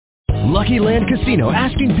Lucky Land Casino,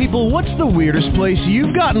 asking people, what's the weirdest place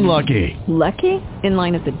you've gotten lucky? Lucky? In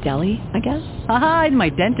line at the deli, I guess? Aha, in my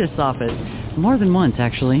dentist's office. More than once,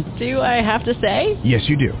 actually. Do I have to say? Yes,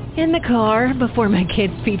 you do. In the car before my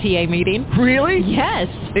kids' PTA meeting. Really? Yes.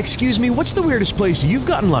 Excuse me, what's the weirdest place you've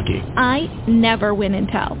gotten lucky? I never win and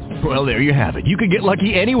tell. Well, there you have it. You can get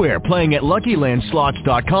lucky anywhere, playing at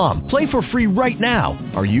LuckyLandSlots.com. Play for free right now.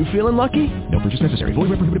 Are you feeling lucky? No purchase necessary. Void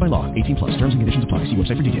where prohibited by law. 18 plus. Terms and conditions apply. See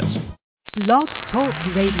website for details. Blog Talk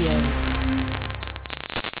Radio.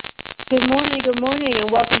 Good morning,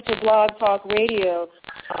 and welcome to Blog Talk Radio.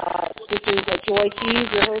 This is Joy Keys,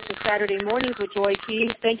 your host of Saturday Mornings with Joy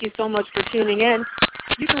Keys. Thank you so much for tuning in.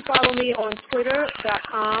 You can follow me on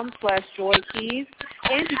Twitter.com/JoyKeys,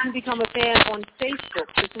 and you can become a fan on Facebook.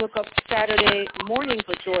 Just look up Saturday Mornings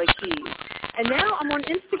with Joy Keys. And now I'm on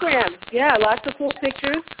Instagram. Yeah, lots of cool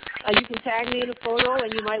pictures. You can tag me in a photo,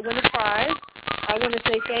 and you might win a prize. I want to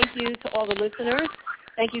say thank you to all the listeners.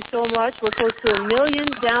 Thank you so much. We're close to 1 million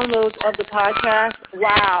downloads of the podcast.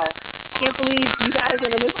 Wow. Can't believe you guys are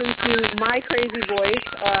going to listen to my crazy voice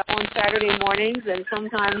on Saturday mornings and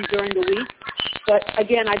sometimes during the week. But,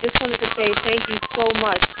 again, I just wanted to say thank you so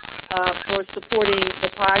much for supporting the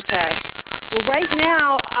podcast. Well, right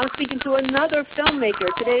now, I'm speaking to another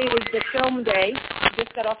filmmaker. Today is the film day. I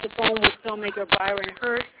just got off the phone with filmmaker Byron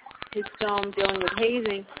Hurt, his film dealing with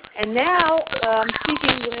hazing. And now I'm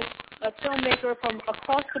speaking with a filmmaker from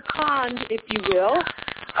across the pond, if you will,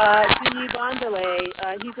 Biyi Bandele.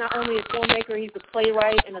 He's not only a filmmaker, he's a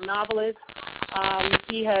playwright and a novelist.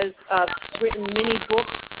 He has written many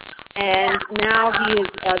books, and now he is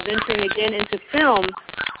venturing again into film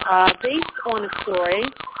based on a story,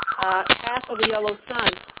 Half of a Yellow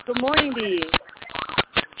Sun. Good morning, Biyi.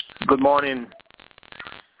 Good morning.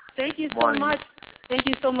 Thank you so much. Thank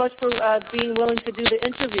you so much for being willing to do the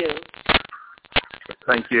interview.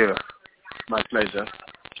 Thank you. My pleasure.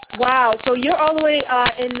 Wow. So you're all the way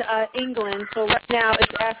in England. So right now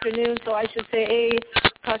it's afternoon. So I should say, hey,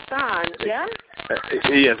 Hassan, yeah?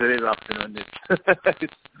 Yes, it is afternoon.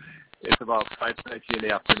 It's about 5:30 in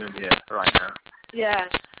the afternoon here right now. Yeah.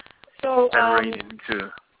 So and raining too.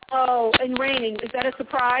 Oh, and raining. Is that a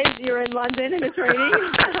surprise? You're in London and it's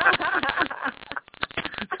raining?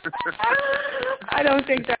 I don't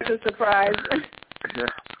think that's a surprise. Yeah.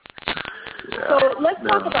 So let's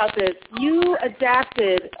talk about this. You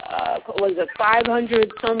adapted,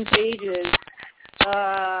 500-some pages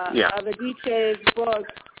of Adichie's book,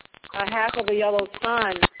 Half of a Yellow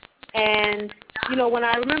Sun. And, when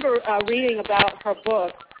I remember reading about her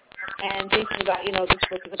book and thinking about, this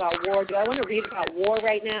book is about war. Do I want to read about war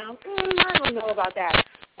right now? I don't know about that.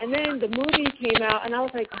 And then the movie came out, and I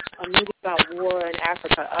was like, a movie about war in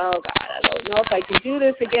Africa. Oh, God, I don't know if I can do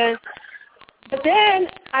this again. But then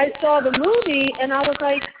I saw the movie, and I was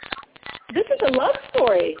like, this is a love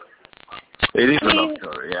story. It is a love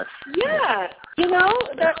story, yes. Yeah. It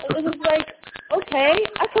was like, okay,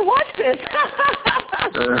 I can watch this.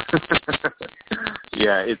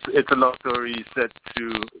 Yeah, it's a love story set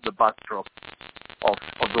to the backdrop of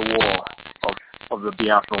the war, of the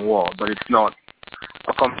Biafran War, but it's not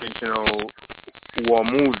a conventional war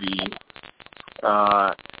movie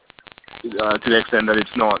to the extent that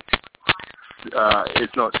it's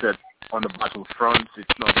not set on the battlefront.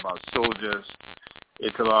 It's not about soldiers.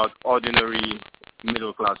 It's about ordinary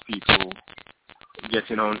middle-class people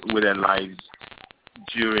getting on with their lives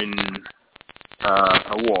during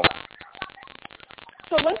a war.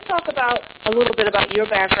 So let's talk a little bit about your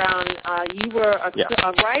background. You were a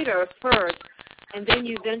writer first, and then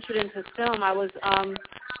you ventured into film. I was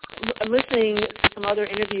listening to some other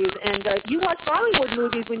interviews, and you watched Bollywood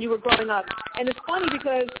movies when you were growing up. And it's funny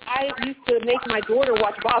because I used to make my daughter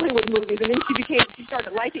watch Bollywood movies, and then she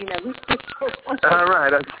started liking them. All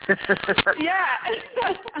right. Yeah.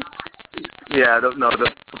 Yeah,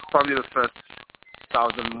 probably the first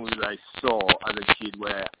 1,000 movies I saw as a kid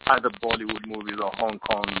were either Bollywood movies or Hong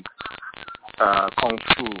Kong kung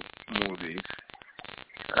fu movies.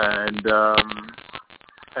 And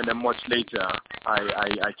then much later,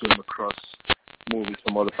 I came across movies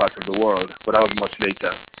from other parts of the world, but that was much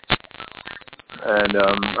later. And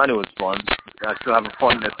it was fun. I still have a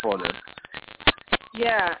fondness for them.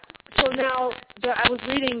 Yeah. So now, I was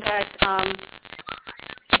reading that,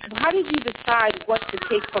 how did you decide what to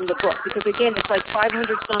take from the book? Because, again, it's like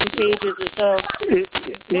 500-some pages or so.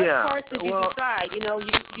 What parts did you decide? You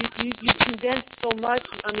condensed so much.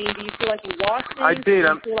 I mean, do you feel like you lost things? I did. Do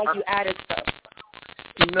you feel like you added stuff?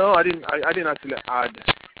 No, I didn't actually add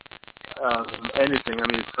anything. I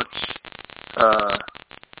mean, it's such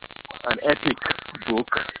an epic book.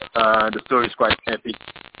 The story is quite epic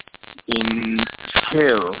in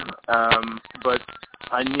scale But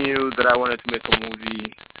I knew that I wanted to make a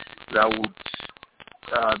movie that would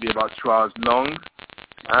be about 2 hours long.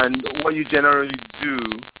 And what you generally do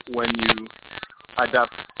when you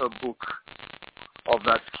adapt a book of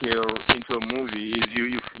that scale into a movie is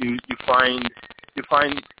you find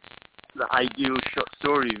the ideal short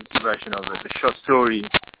story version of it, the short story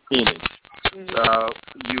in it.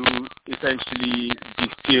 You essentially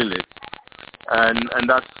distill it, and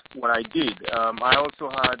that's what I did. I also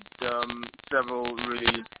had several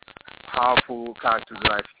really powerful characters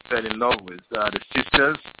that I fell in love with. The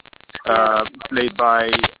sisters, played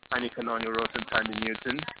by Annika Noni-Ross and Tandy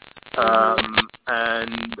Newton,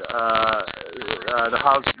 and the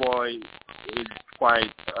houseboy is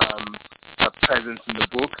quite a presence in the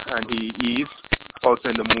book, and he is also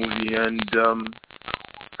in the movie, and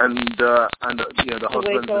the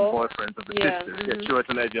husbands and boyfriends of the sisters,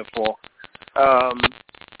 Chiwetel Ejiofor.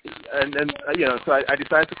 So I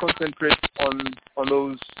decided to concentrate on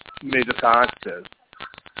those major characters,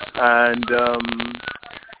 and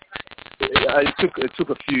it took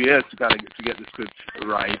a few years to get the script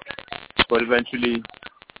right, but eventually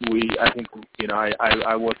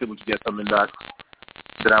I was able to get something that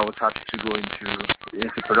I was happy to go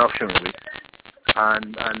into production with,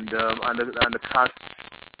 and the cast,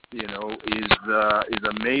 is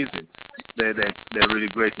amazing. They're really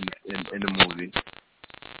great in the movie.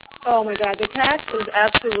 Oh my God, the cast is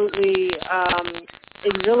absolutely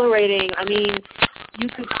exhilarating. I mean, you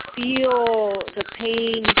could feel the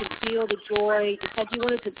pain, you could feel the joy. It's like you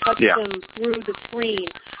wanted to touch them through the screen.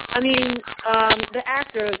 I mean, the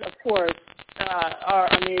actors, of course, are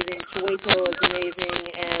amazing. Chiwetel is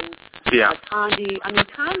amazing, and Tandy. I mean,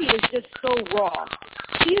 Tandy is just so raw.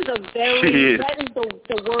 She is that is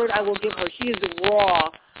the word I will give her. She is a raw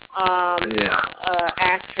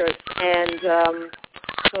actress, and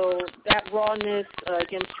so that rawness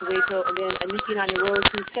against Chiwetel, and then Annika Noni-Ross,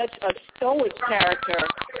 who's such a stoic character,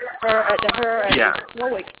 her as a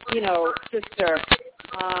stoic, sister,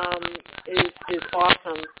 is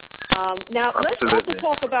awesome. Now, let's also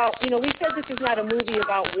talk about, we said this is not a movie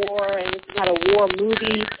about war, and this is not a war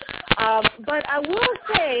movie, but I will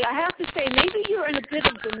say, I have to say, maybe you're in a bit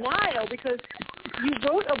of denial, because you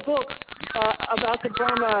wrote a book about the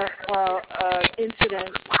Burma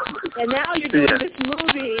incident, and now you're doing this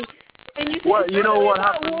movie, and you say what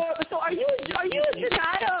happened? War. So are you in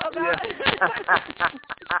denial about it?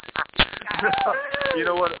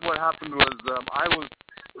 What happened was I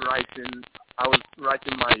was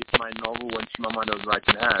writing my novel when Chimamanda was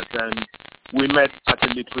writing hers, and we met at a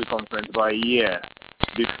literary conference about a year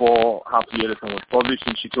before Half the Elephant was published,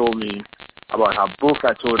 and she told me about her book.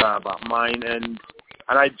 I told her about mine, and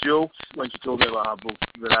I joked when she told me about her book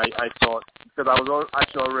that I thought, because I was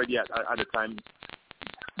actually already at the time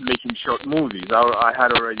making short movies. I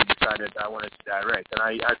had already decided I wanted to direct, and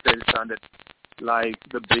I said it sounded like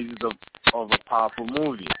the basis of a powerful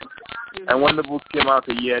movie. And when the book came out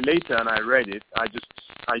a year later and I read it, I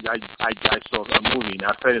saw a movie, and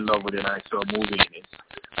I fell in love with it, and I saw a movie in it,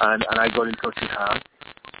 and I got in touch with her,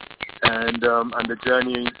 and the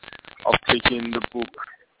journey of taking the book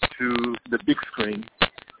to the big screen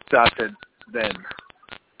started then.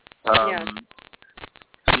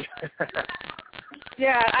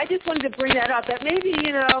 I just wanted to bring that up. That maybe, I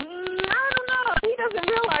don't know, he doesn't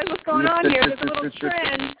realize what's going on here. There's a little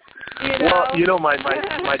trend. Well, my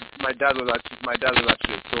dad was actually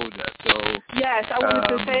a soldier, so. Yes, I wanted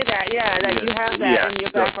to say that. Yeah, that you have that in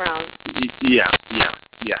your background.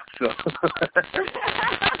 So.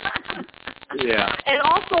 Yeah. And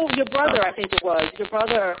also your brother, I think it was. Your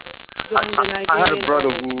brother joined the Nigerian. I had a brother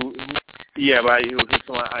who but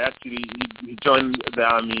he joined the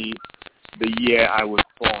army the year I was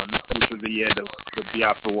born, which was the year the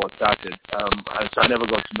Biafra War started. So I never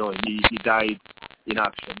got to know him. He died in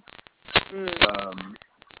action.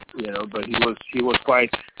 But he was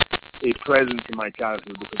quite a presence in my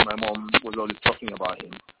childhood, because my mom was always talking about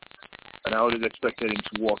him, and I always expected him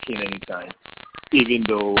to walk in anytime, even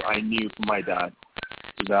though I knew from my dad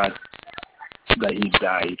that he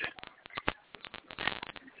died.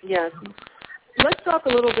 Yes. Let's talk a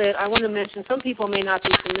little bit. I want to mention, some people may not be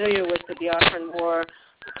familiar with the Biafran War.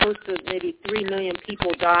 Close to maybe 3 million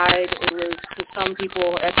people died. It was, to some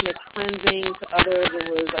people, ethnic cleansing. To others, it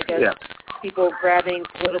was, I guess, people grabbing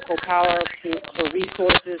political power for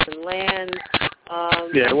resources and land.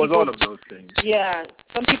 It was all of those things. Yeah.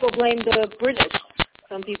 Some people blamed the British.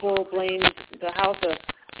 Some people blamed the Hausa.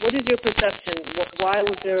 What is your perception? Why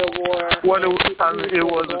was there a war? Well, it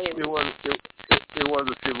was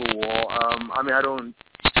a civil war. I don't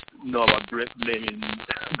know about blaming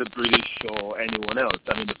the British or anyone else.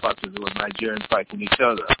 The fact is, it was Nigerians fighting each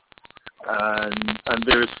other. and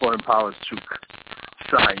various foreign powers took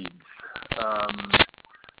sides.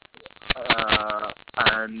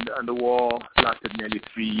 And the war lasted nearly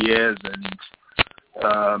 3 years, and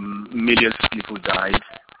millions of people died.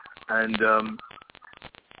 And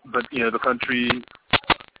but the country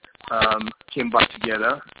came back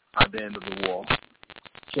together at the end of the war.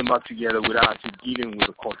 Came back together without actually dealing with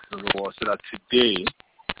the causes of the war, so that today,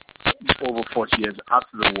 over 40 years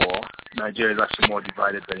after the war, Nigeria is actually more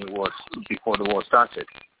divided than it was before the war started.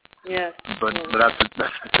 Yes. But that's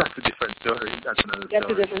a different story. That's another story.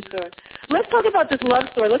 That's a different story. Let's talk about this love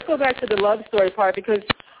story. Let's go back to the love story part because,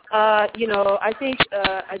 I think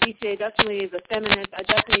Adichie definitely is a feminist. I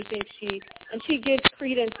definitely think she gives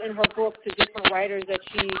credence in her book to different writers that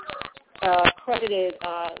she credited,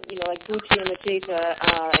 like Gucci and Macheta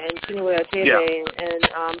and Chinua Achebe. Yeah. And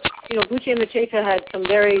Gucci and Macheta had some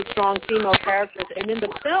very strong female characters. And in the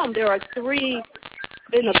film, there are three.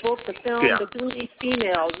 In the book, the film, the three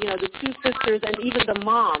females, the two sisters, and even the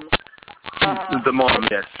mom. The mom,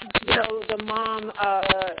 yes. So the mom,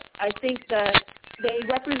 I think that they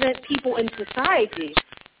represent people in society.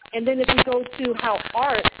 And then if we go to how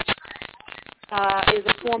art is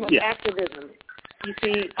a form of activism, you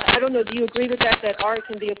see, I don't know, do you agree with that art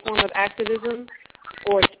can be a form of activism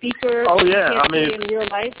or speaker? Oh, yeah, I mean, in real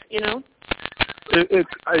life, It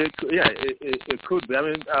could be. I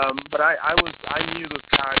mean, but I knew those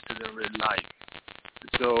characters in real life,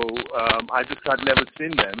 so I just had never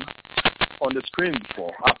seen them on the screen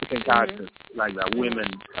before. African characters like that, women.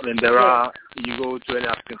 I mean, you go to any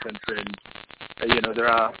African country, and there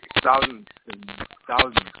are thousands and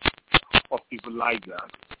thousands of people like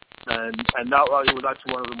that, and that was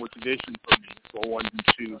actually one of the motivations for me for wanting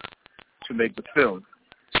to make the film.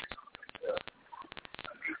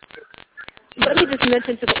 Let me just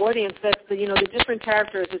mention to the audience that the different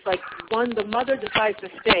characters. It's like the mother decides to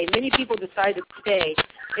stay. Many people decide to stay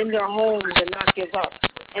in their homes and not give up.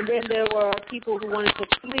 And then there were people who wanted to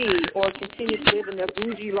flee or continue to live in their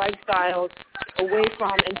bougie lifestyles away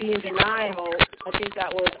from and be in denial. I think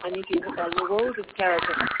that was Aniki Rose's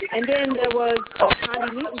character. And then there was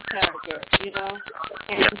Connie Newton's character,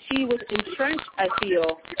 and she was entrenched, I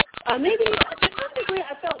feel. Maybe to some degree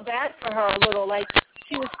I felt bad for her a little, like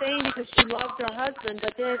she was staying because she loved her husband,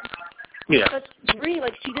 but then to such degree,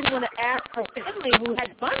 like she didn't want to ask her family who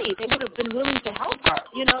had money. They would have been willing to help her,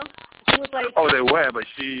 She was like... Oh, they were, but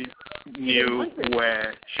she knew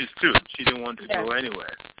where she stood. She didn't want to go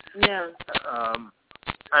anywhere. Yeah.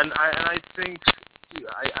 And I think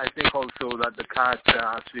also that the character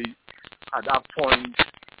actually, at that point,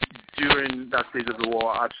 during that stage of the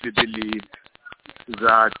war, actually believed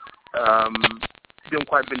that, didn't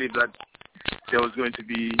quite believe that there was going to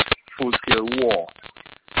be full-scale war.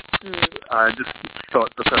 I just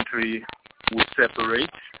thought the country would separate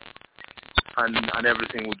and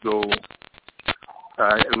everything would go,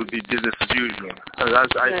 it would be business as usual.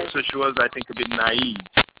 So she was, I think, a bit naive.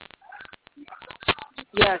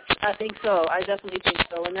 Yes, I think so. I definitely think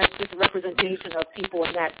so. And that's just a representation of people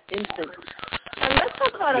in that instance. And let's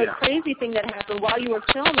talk about a crazy thing that happened while you were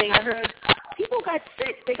filming. I heard people got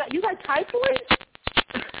sick. You got typhoid?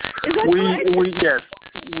 Is that correct? Yes.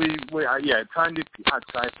 Tandy had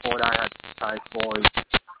typhoid. I had typhoid.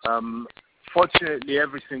 Fortunately,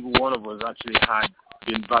 every single one of us actually had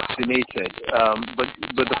been vaccinated. But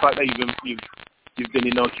the fact that you've been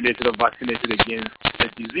inoculated or vaccinated against a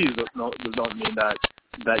disease does not mean that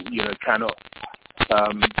it cannot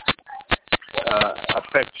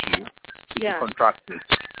affect you if you contract it.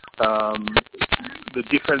 The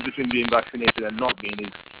difference between being vaccinated and not being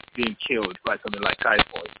is being killed by something like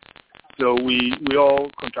typhoid. So we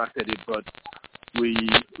all contracted it, but we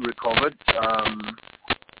recovered.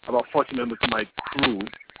 About 40 members of my crew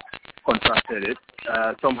contracted it.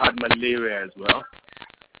 Some had malaria as well.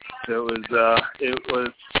 So it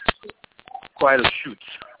was quite a shoot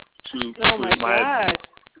to my God.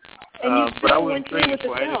 And you still went through with the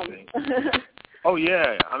film. Oh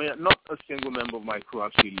yeah, I mean, not a single member of my crew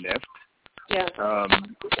actually left. Yeah.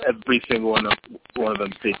 Every single one of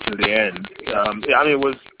them stayed till the end. I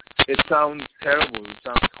mean, it sounds terrible. It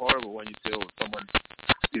sounds horrible when you say,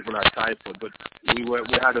 people had typhoid, but we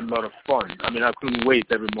had a lot of fun. I mean, I couldn't wait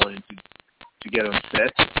every morning to get on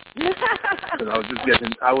set. Because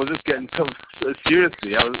I was just getting so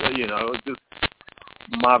seriously. I was just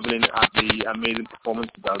marveling at the amazing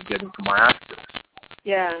performances I was getting from my actors.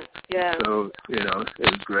 Yeah. So, it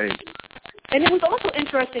was great. And it was also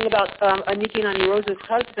interesting about Aniki Nani Rose's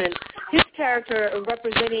husband, his character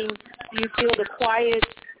representing, do you feel, the quiet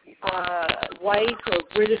white or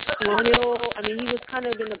British colonial? I mean, he was kind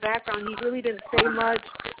of in the background. He really didn't say much.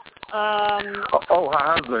 Her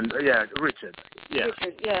husband, yeah, Richard. Yeah.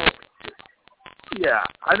 Richard, yeah. Yeah,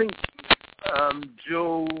 I think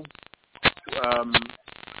Joe,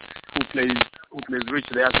 who plays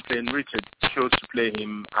Richard, the actor playing Richard, chose to play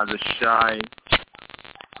him as a shy,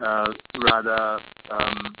 rather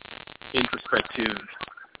introspective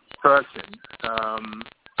person,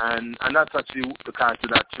 and that's actually the character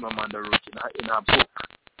that Chimamanda wrote in her book.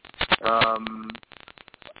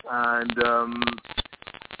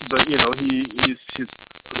 But you know,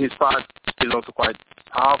 his part is also quite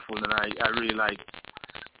powerful, and I really like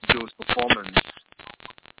Joe's performance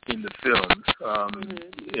in the film.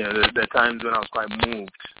 You know, there are times when I was quite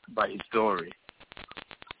moved by his story.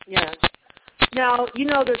 Yeah. Now, you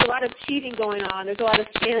know, there's a lot of cheating going on. There's a lot of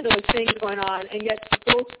scandalous things going on, and yet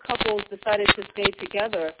both couples decided to stay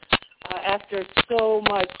together after so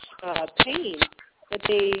much pain that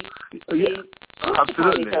they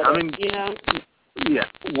absolutely. Each other, I mean, you know. Yeah.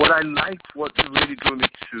 What I liked, what really drew me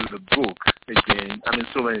to the book again. I mean,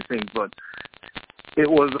 so many things, but it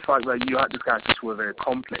was the fact that you had these characters who were very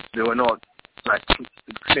complex. They were not like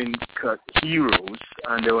clean-cut heroes,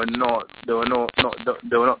 and they were not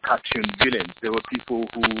cartoon villains. They were people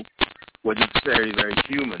who were just very, very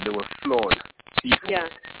human. They were flawed people. Yeah.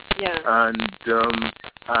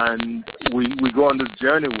 And we go on this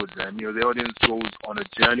journey with them. You know, the audience goes on a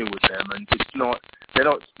journey with them, and they're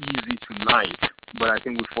not easy to like, but I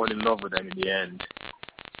think we fall in love with them in the end.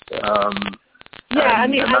 I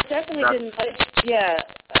mean, I definitely didn't like.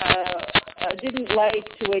 I didn't like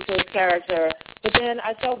Chiwetel's character, but then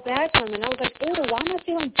I felt bad for him, and I was like, "Oh, why am I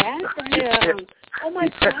feeling bad for him? Oh my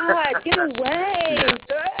God, get away!"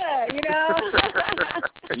 You know?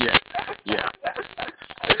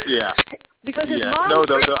 Yeah. Because his mom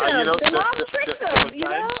tricked him. The mom tricked him. You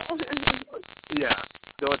know? Yeah.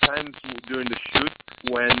 There were times during the shoot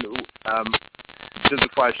when, just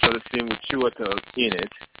before I shot the scene with Chiwetel in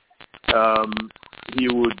it, he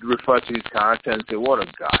would refer to his character and say, "What a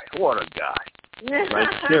guy! What a guy!" Like,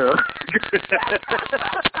 you know.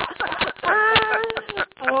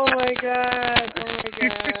 Oh my God!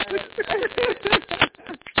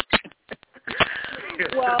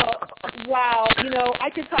 Well, wow. You know, I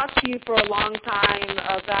could talk to you for a long time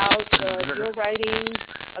about your writing,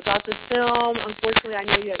 about the film. Unfortunately, I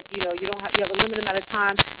know you have a limited amount of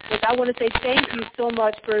time, but I want to say thank you so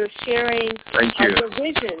much for sharing your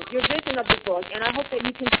vision of the book, and I hope that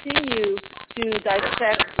you continue to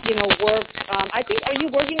dissect, work. I think, are you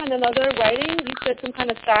working on another writing? You said some kind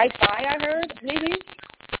of sci-fi, I heard, maybe?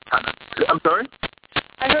 I'm sorry?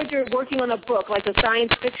 I heard you're working on a book, like a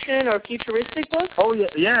science fiction or futuristic book. Oh,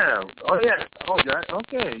 yeah. Oh, yeah. Oh, God.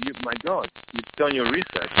 Okay. My God. You've done your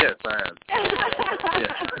research. Yes, I have.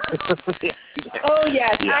 Yeah. Oh,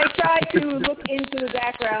 yes. Yeah. I try to look into the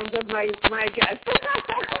backgrounds of my guests.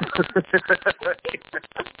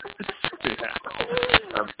 Yeah,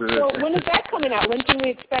 absolutely. So when is that coming out? When can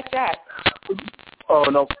we expect that? Oh,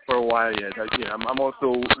 no, for a while yet. I'm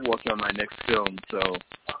also working on my next film, so...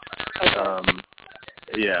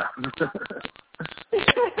 Yeah.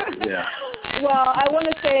 Yeah. Well, I want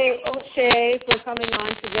to say, O'Shea, for coming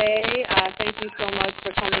on today. Thank you so much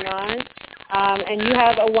for coming on. And you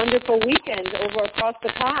have a wonderful weekend over across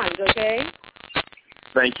the pond, okay?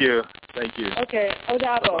 Thank you. Okay.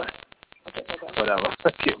 Odabo. Bye-bye. Okay, bye-bye. Whatever.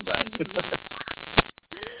 Okay, bye.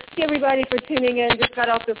 Thank you, everybody, for tuning in. Just got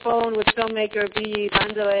off the phone with filmmaker Biyi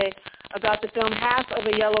Bandele about the film Half of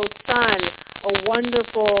a Yellow Sun, a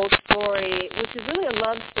wonderful story, which is really a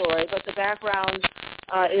love story, but the background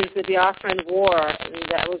is the Biafran War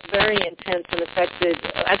that was very intense and affected,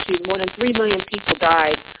 actually more than 3 million people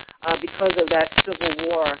died because of that civil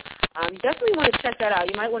war. You definitely want to check that out.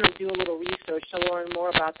 You might want to do a little research to learn more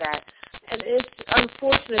about that. And it's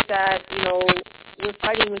unfortunate that, we're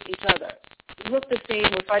fighting with each other. We look the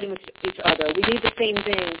same, we're fighting with each other. We need the same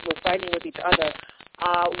things, we're fighting with each other.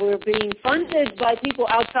 We're being funded by people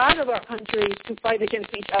outside of our countries to fight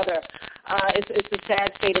against each other. It's a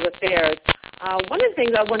sad state of affairs. One of the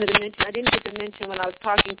things I wanted to mention, I didn't get to mention when I was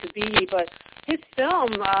talking to Biyi, but his film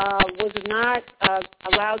was not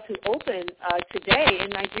allowed to open today in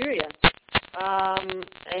Nigeria.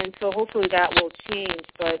 And so hopefully that will change.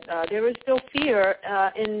 But there is still fear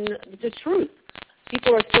in the truth.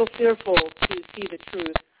 People are still fearful to see the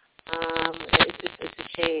truth. It's a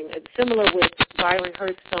shame. It's similar with Byron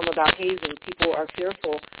Hurt's film about hazing. People are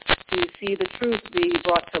fearful to see the truth be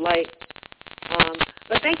brought to light.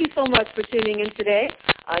 But thank you so much for tuning in today.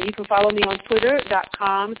 You can follow me on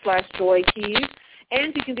Twitter.com/JoyKeys.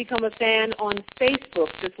 And you can become a fan on Facebook.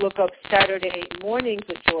 Just look up Saturday Mornings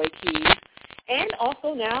with Joy Keys. And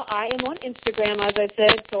also now I am on Instagram, as I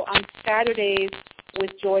said. So on Saturdays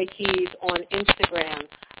with Joy Keys on Instagram.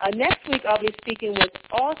 Next week, I'll be speaking with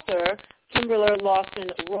author Kimberly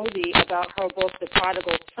Lawson-Rosie about her book, The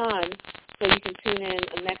Prodigal Son. So you can tune in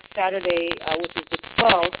next Saturday, which is the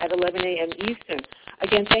 12th at 11 a.m. Eastern.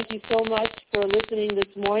 Again, thank you so much for listening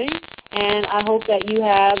this morning, and I hope that you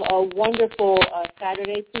have a wonderful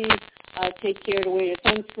Saturday. Please take care to wear your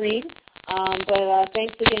sunscreen. But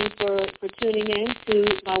thanks again for tuning in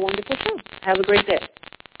to my wonderful show. Have a great day.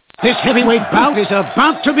 This heavyweight bout is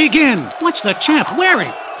about to begin. What's the champ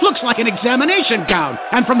wearing? Looks like an examination gown.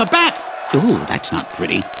 And from the back, ooh, that's not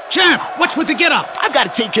pretty. Champ, what's with the get-up? I've got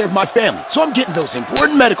to take care of my family, so I'm getting those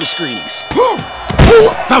important medical screenings.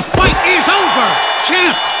 The fight is over!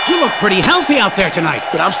 Champ, you look pretty healthy out there tonight.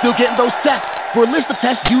 But I'm still getting those tests. For a list of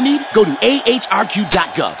tests you need, go to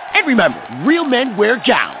ahrq.gov. And remember, real men wear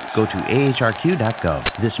gowns. Go to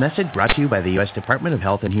ahrq.gov. This message brought to you by the U.S. Department of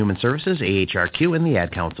Health and Human Services, AHRQ, and the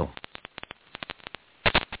Ad Council.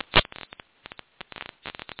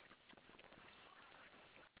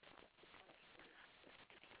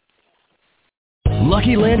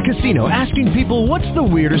 Lucky Land Casino, asking people, what's the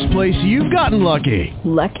weirdest place you've gotten lucky?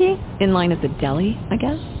 Lucky? In line at the deli, I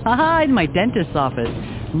guess? Aha, in my dentist's office.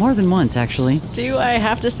 More than once, actually. Do I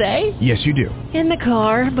have to say? Yes, you do. In the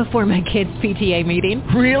car before my kids' PTA meeting.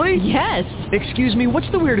 Really? Yes. Excuse me, what's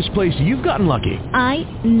the weirdest place you've gotten lucky? I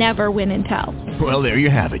never win and tell. Well, there you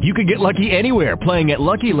have it. You can get lucky anywhere, playing at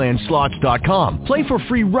LuckyLandSlots.com. Play for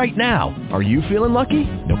free right now. Are you feeling lucky?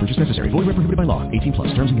 No purchase necessary. Void where prohibited by law.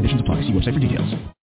 18+. Terms and conditions apply. See website for details.